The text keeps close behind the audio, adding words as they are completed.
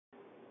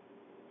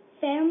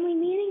Family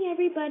meeting,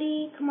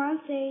 everybody. Come on,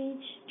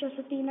 Sage,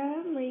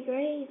 Josephina, Marie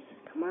Grace.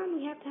 Come on,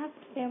 we have to have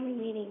a family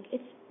meeting.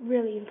 It's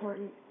really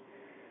important.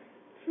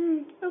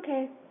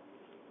 Okay.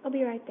 I'll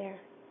be right there.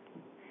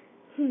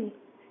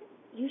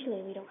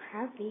 Usually we don't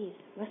have these.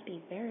 Must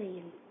be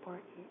very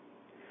important.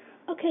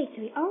 Okay,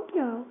 so we all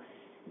know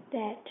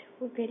that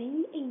we're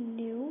getting a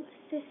new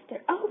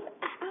sister. Oh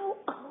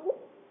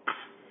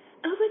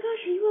my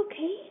gosh, are you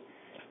okay?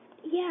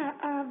 Yeah,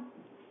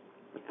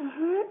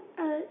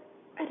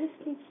 I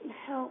just need some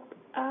help.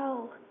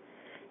 Oh,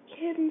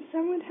 can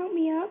someone help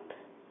me up?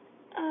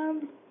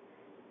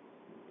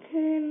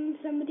 Can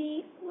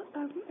somebody, I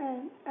don't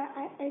know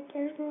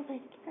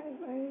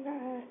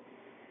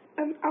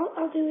if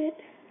I'll do it.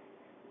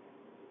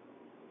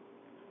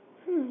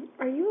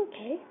 Are you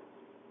okay?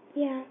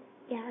 Yeah,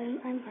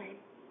 I'm fine.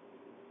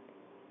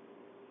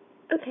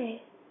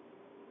 Okay.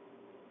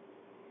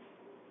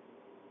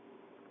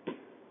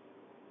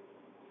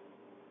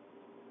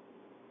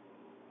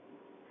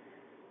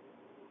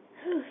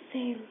 Oh,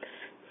 thanks.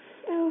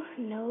 Oh,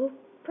 no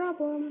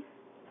problem.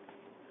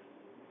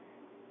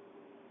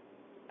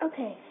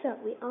 Okay, so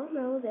we all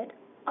know that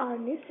our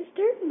new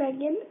sister,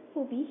 Megan,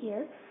 will be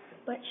here,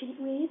 but we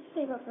need to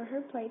save up for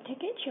her plane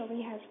ticket. She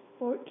only has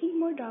 $14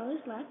 more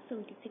left, so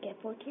we need to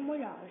get $14 more.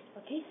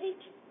 Okay,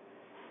 Sage?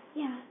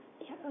 Yeah,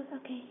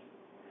 okay.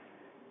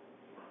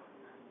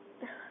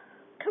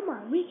 Come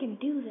on, we can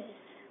do this,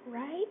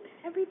 right,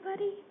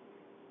 everybody?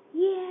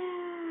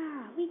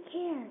 Yeah, we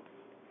can.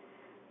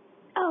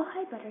 Oh,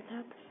 hi,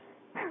 Buttercup.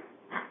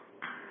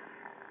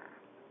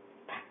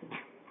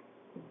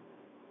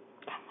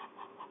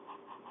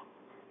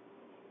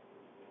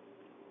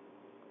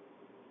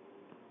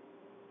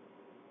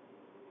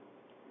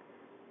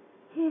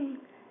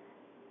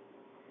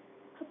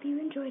 Hope you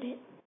enjoyed it.